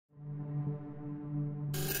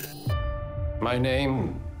My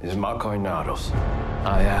name is Marco Inaros.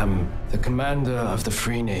 I am the commander of the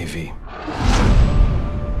Free Navy.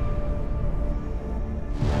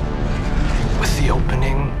 With the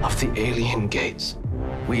opening of the alien gates,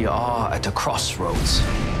 we are at a crossroads.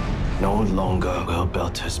 No longer will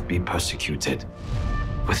Belters be persecuted.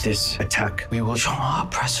 With this attack, we will show our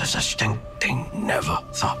oppressors a strength they never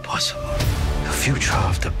thought possible. The future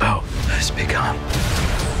of the Belt has begun.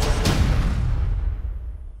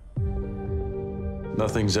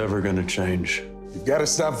 Nothing's ever gonna change. You've got to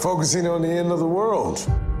stop focusing on the end of the world.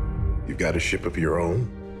 You've got a ship of your own,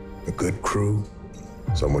 a good crew,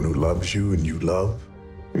 someone who loves you and you love.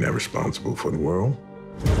 You're not responsible for the world.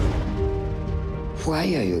 Why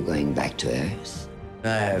are you going back to Earth? I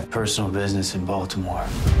have personal business in Baltimore.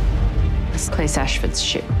 This Clay Ashford's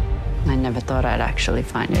ship. I never thought I'd actually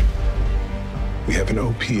find it. We have an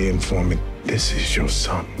OPA informant. This is your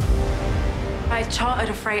son. I chartered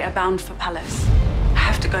a freighter bound for Palace.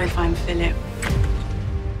 I have to go find Philip.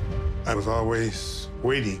 I was always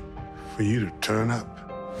waiting for you to turn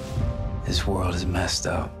up. This world is messed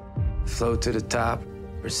up. Float to the top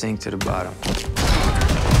or sink to the bottom.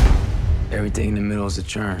 Everything in the middle is a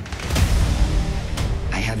churn.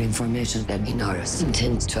 I have information that Inaros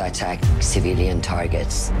intends to attack civilian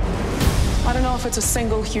targets. I don't know if it's a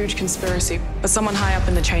single huge conspiracy, but someone high up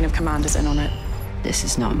in the chain of command is in on it. This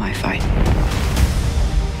is not my fight.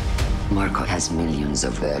 Marco has millions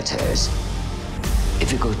of voters.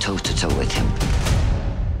 If we go toe-to-toe with him,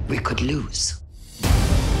 we could lose.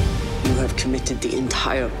 You have committed the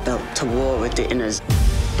entire belt to war with the Inners.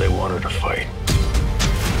 They wanted a fight.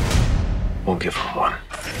 We'll give them one.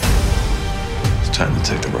 It's time to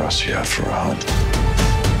take the Rossi out for a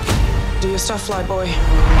hunt. Do your stuff, fly boy.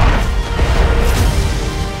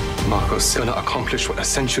 Marco's gonna accomplish what a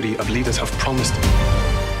century of leaders have promised.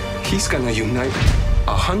 He's gonna unite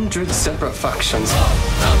 100 separate factions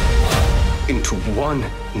into one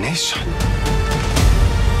nation.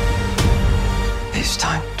 It's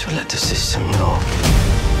time to let the system know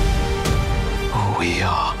who we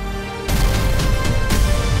are.